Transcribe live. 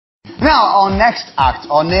Now, our next act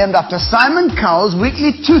are named after Simon Cowell's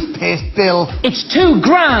weekly toothpaste bill. It's £2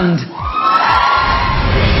 grand!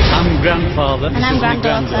 I'm grandfather. And I'm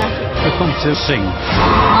granddaughter. We come to sing. I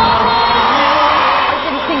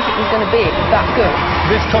didn't think it was going to be that good.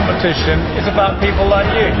 This competition is about people like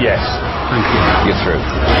you. Yes. Thank you. You're through.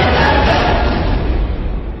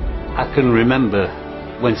 I can remember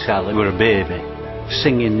when Sally were a baby,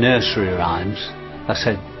 singing nursery rhymes. I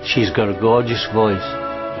said, she's got a gorgeous voice.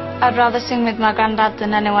 I'd rather sing with my granddad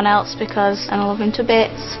than anyone else because I love him to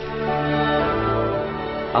bits.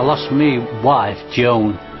 I lost my wife,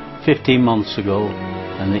 Joan, 15 months ago,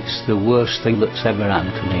 and it's the worst thing that's ever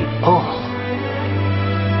happened to me. Oh,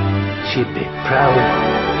 she'd be proud.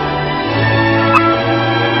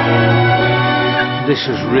 This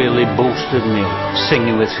has really boosted me,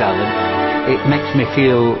 singing with Sally. It makes me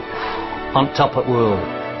feel on top of the world.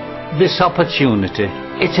 This opportunity,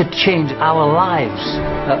 it'll change our lives.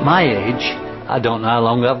 At my age, I don't know how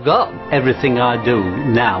long I've got. Everything I do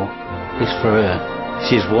now is for her.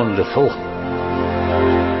 She's wonderful.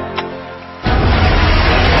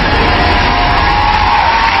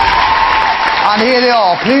 And here they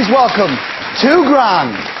are. Please welcome £2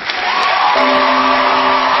 grand.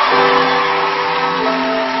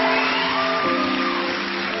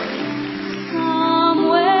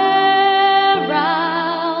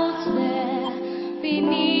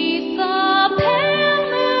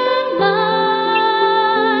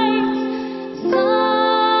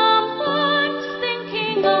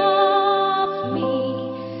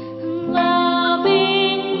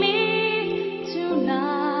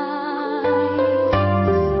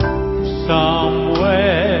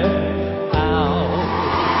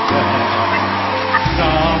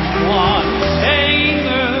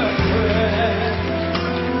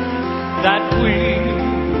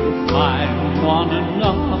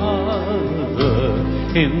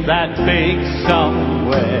 In that big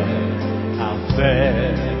somewhere out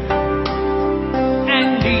there.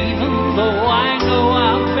 And even though I know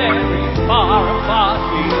how very far apart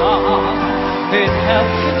we are, it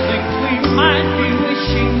helps to think we might be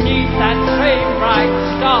wishing neath that same bright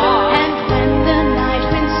star. And when the night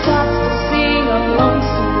wind starts to sing a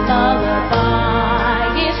lonesome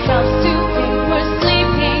lullaby, it helps to think we're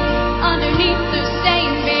sleeping underneath the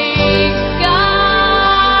same big sky.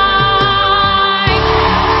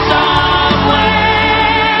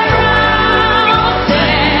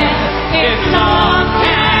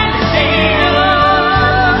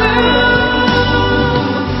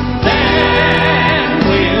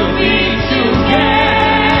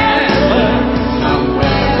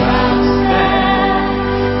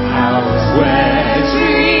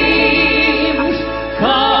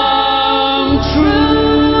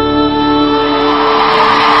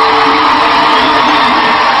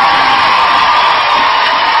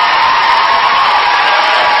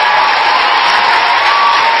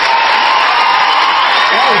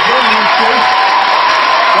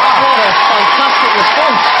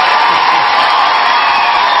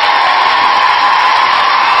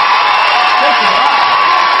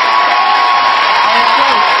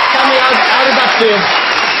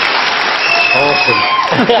 Awesome.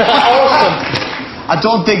 Awesome. I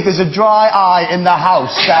don't think there's a dry eye in the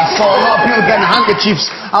house. I saw a lot of people getting handkerchiefs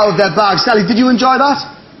out of their bags. Sally, did you enjoy that?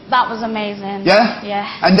 That was amazing. Yeah? Yeah.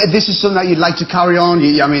 And this is something that you'd like to carry on?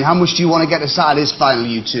 I mean, how much do you want to get to Saturday's final,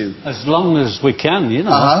 you two? As long as we can, you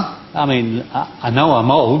know. I mean, I know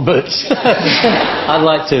I'm old, but I'd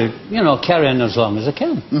like to, you know, carry on as long as I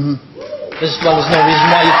can. Well, there's no reason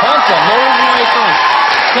why you can't, John. No reason why you can't.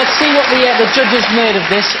 Let's see what the judges made of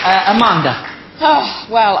this. Amanda. Oh,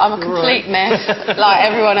 well, I'm a complete mess, like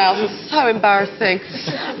everyone else. It's so embarrassing.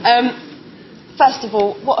 First of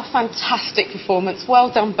all, what a fantastic performance. Well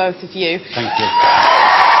done, both of you. Thank you.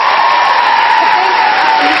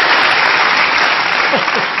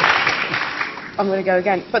 I'm going to go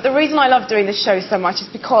again. But the reason I love doing this show so much is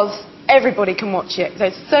because everybody can watch it.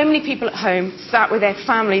 There's so many people at home sat with their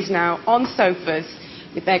families now on sofas,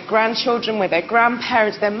 with their grandchildren, with their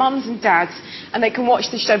grandparents, their mums and dads, and they can watch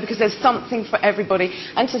the show because there's something for everybody.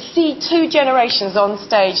 And to see two generations on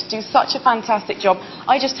stage do such a fantastic job,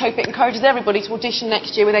 I just hope it encourages everybody to audition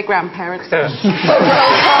next year with their grandparents. Thanks,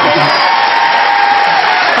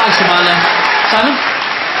 Amanda. Simon?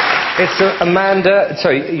 It's Amanda.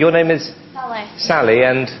 Sorry, your name is? Sally. Sally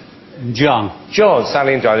and? John. John.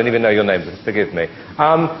 Sally and John. I didn't even know your names. Forgive me.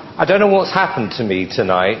 I don't know what's happened to me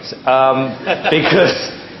tonight because,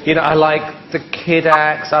 you know, I like the kid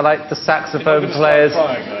acts, I like the saxophone players,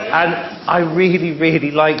 and I really, really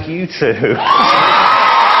like you two.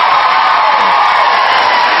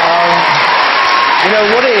 You know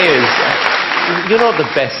what it is? you're not the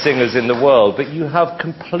best singers in the world, but you have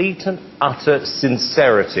complete and utter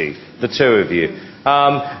sincerity, the two of you.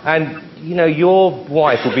 And, you know, your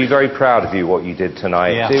wife will be very proud of you, what you did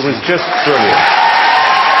tonight. Yeah. It was just brilliant.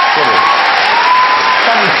 Brilliant.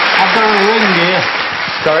 I've got a ring here.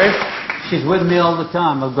 Sorry? She's with me all the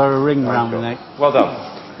time. I've got a ring round my neck. Well done.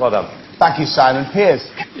 Well done. Thank you, Simon. Piers.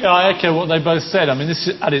 Yeah, I echo what they both said. I mean, this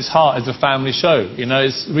is, at its heart is a family show. You know,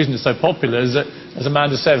 the reason it's so popular is that, as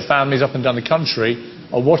Amanda said, families up and down the country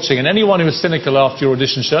are watching, and anyone who was cynical after your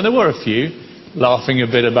audition show, and there were a few laughing a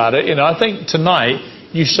bit about it, you know, I think tonight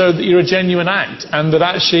you showed that you're a genuine act, and that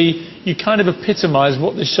actually you kind of epitomise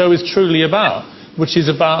what this show is truly about, which is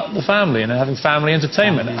about the family and having family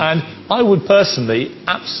entertainment. And I would personally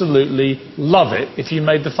absolutely love it if you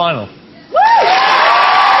made the final.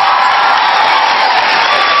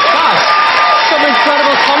 Some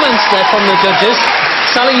incredible comments there from the judges.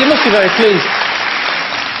 Sally, you must be very pleased.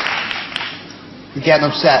 You're getting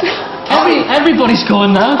upset. Everybody's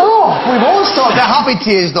going now. Oh, we've all started. They're happy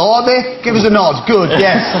tears, though, aren't they? Give us a nod. Good,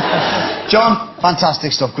 yes. John,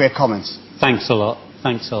 fantastic stuff. Great comments. Thanks a lot.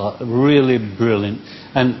 Thanks a lot. Really brilliant.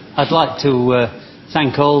 And I'd like to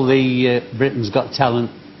thank all the Britain's Got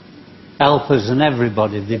Talent helpers and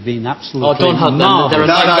everybody. They've been absolutely Oh, don't hug them. They're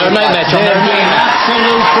a nightmare, John. They've been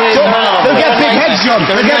absolutely They'll get big heads, John.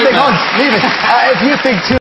 They'll get big heads. Leave it. If you think too